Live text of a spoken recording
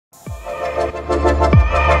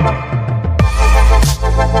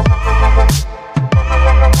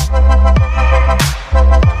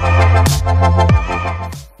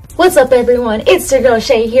What's up everyone, it's your girl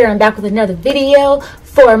Shay here. I'm back with another video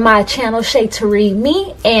for my channel Shay Taree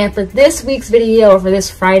Me, and for this week's video, or for this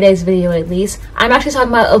Friday's video at least, I'm actually talking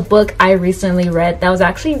about a book I recently read that was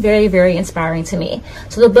actually very inspiring to me.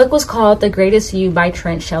 So the book was called The Greatest You by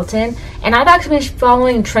Trent Shelton, and I've actually been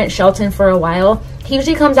following Trent Shelton for a while. He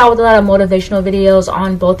usually comes out with a lot of motivational videos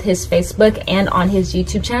on both his Facebook and on his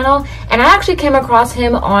YouTube channel, and I actually came across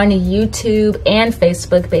him on YouTube and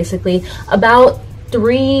Facebook basically about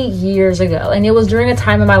 3 years ago, and it was during a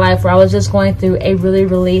time in my life where I was just going through a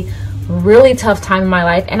really tough time in my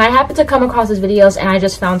life, and I happened to come across his videos and I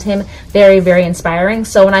just found him very inspiring.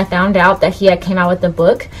 So when I found out that he had came out with the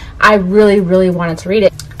book, I really wanted to read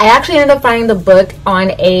it. I actually ended up finding the book on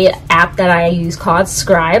a app that I use called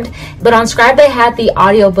Scribed, but on Scribed they had the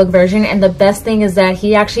audiobook version, and the best thing is that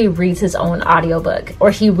he actually reads his own audiobook, or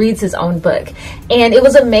he reads his own book, and it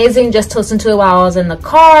was amazing just to listen to it while I was in the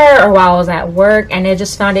car or while I was at work, and I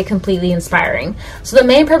just found it completely inspiring. So the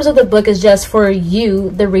main purpose of the book is just for you,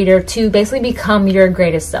 the reader, to basically become your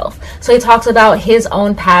greatest self. So he talks about his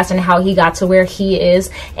own past and how he got to where he is,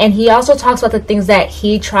 and he also talks about the things that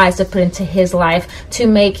he tries to put into his life to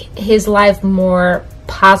make his life more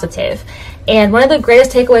positive. And one of the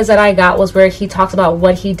greatest takeaways that I got was where he talks about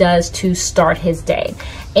what he does to start his day.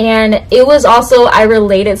 And it was also, I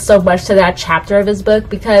related so much to that chapter of his book,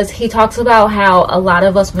 because he talks about how a lot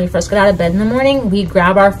of us, when we first get out of bed in the morning, we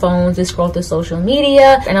grab our phones, we scroll through social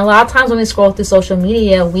media, and a lot of times when we scroll through social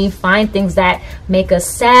media, we find things that make us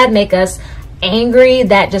sad, make us angry,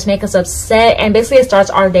 that just make us upset, and basically it starts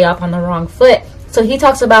our day off on the wrong foot. So he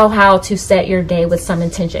talks about how to set your day with some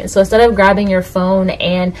intention. So instead of grabbing your phone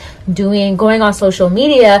and going on social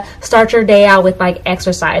media, start your day out with like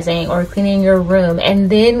exercising or cleaning your room, and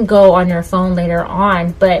then go on your phone later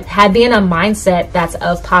on, but be in a mindset that's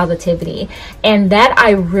of positivity. And that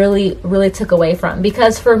I really took away from,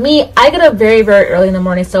 because for me, I get up very early in the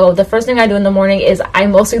morning. So the first thing I do in the morning is I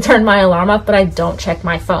mostly turn my alarm off, but I don't check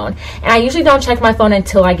my phone. And I usually don't check my phone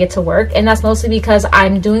until I get to work, and that's mostly because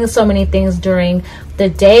I'm doing so many things during the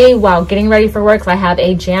day while getting ready for work. So I have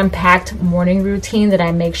a jam-packed morning routine that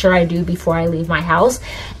I make sure I do before I leave my house,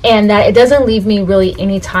 and that it doesn't leave me really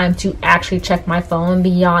any time to actually check my phone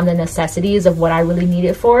beyond the necessities of what I really need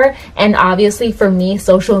it for. And obviously for me,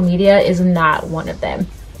 social media is not one of them.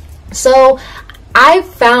 So I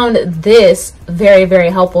found this very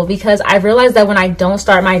helpful, because I realized that when I don't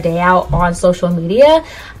start my day out on social media,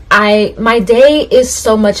 my day is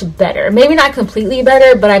so much better. Maybe not completely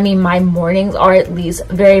better, but I mean my mornings are at least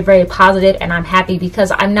very positive, and I'm happy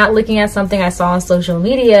because I'm not looking at something I saw on social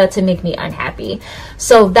media to make me unhappy.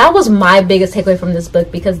 So that was my biggest takeaway from this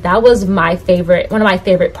book, because that was one of my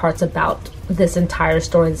favorite parts about this entire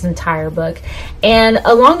story, this entire book. And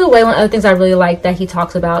along the way, one of the things I really like that he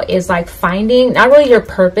talks about is like finding not really your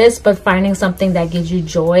purpose, but finding something that gives you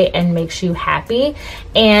joy and makes you happy.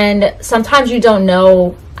 And sometimes you don't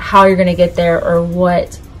know how you're going to get there or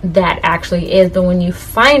what that actually is, but when you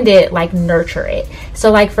find it, like, nurture it. So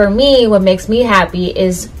like for me, what makes me happy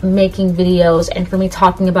is making videos, and for me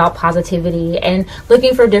talking about positivity and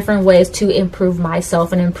looking for different ways to improve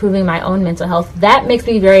myself and improving my own mental health. That makes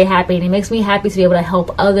me very happy, and it makes me happy to be able to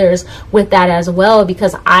help others with that as well,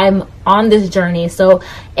 because I'm on this journey. So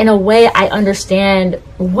in a way, I understand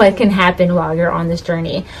what can happen while you're on this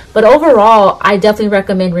journey. But overall, I definitely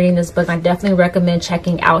recommend reading this book. I definitely recommend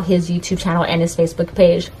checking out his YouTube channel and his Facebook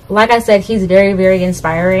page. Like I said, he's very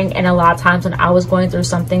inspiring, and a lot of times when I was going through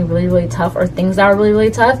something really tough, or things that were really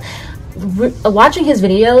tough, watching his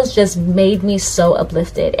videos just made me so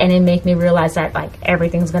uplifted, and it made me realize that like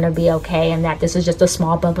everything's gonna be okay, and that this is just a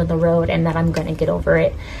small bump in the road, and that I'm gonna get over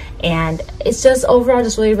it. And it's just overall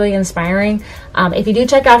just really inspiring. If you do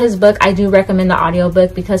check out his book, I do recommend the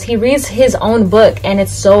audiobook, because he reads his own book, and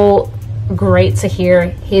it's so great to hear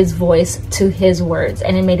his voice to his words,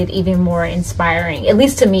 and it made it even more inspiring. At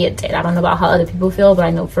least to me it did. I don't know about how other people feel, but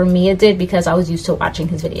I know for me it did, because I was used to watching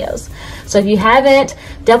his videos. So if you haven't,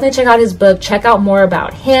 definitely check out his book, check out more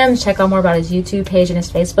about him, check out more about his YouTube page and his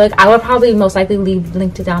Facebook. I would probably most likely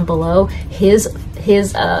linked it down below, his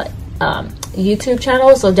YouTube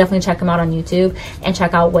channel, so definitely check him out on YouTube and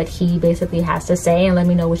check out what he basically has to say, and let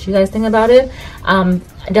me know what you guys think about it.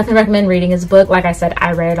 I definitely recommend reading his book. Like I said,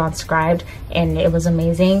 I read it on Scribed, and it was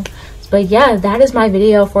amazing. But yeah, that is my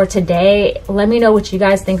video for today. Let me know what you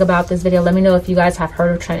guys think about this video. Let me know if you guys have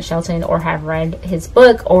heard of Trent Shelton, or have read his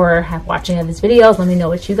book, or have watched any of his videos. Let me know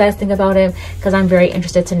what you guys think about him, because I'm very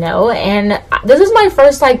interested to know. And this is my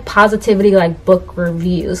first like positivity like book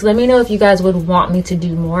review, so let me know if you guys would want me to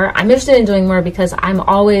do more. I'm interested in doing more, because I'm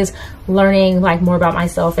always learning like more about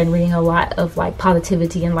myself and reading a lot of like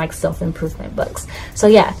positivity and like self-improvement books. So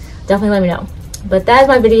yeah, definitely let me know. But that is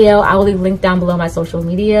my video. I will leave a link down below my social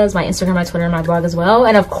medias, my Instagram, my Twitter, and my blog as well.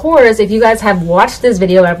 And of course, if you guys have watched this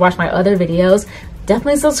video, I've watched my other videos,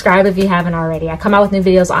 definitely subscribe if you haven't already. I come out with new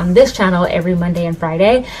videos on this channel every Monday and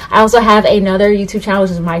Friday. I also have another YouTube channel,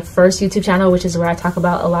 which is my first YouTube channel, which is where I talk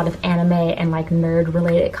about a lot of anime and like nerd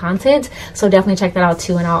related content. So definitely check that out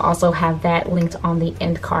too. And I'll also have that linked on the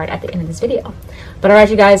end card at the end of this video. But all right,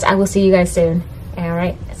 you guys, I will see you guys soon. All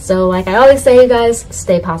right. So like I always say, you guys,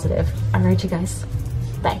 stay positive. All right, you guys.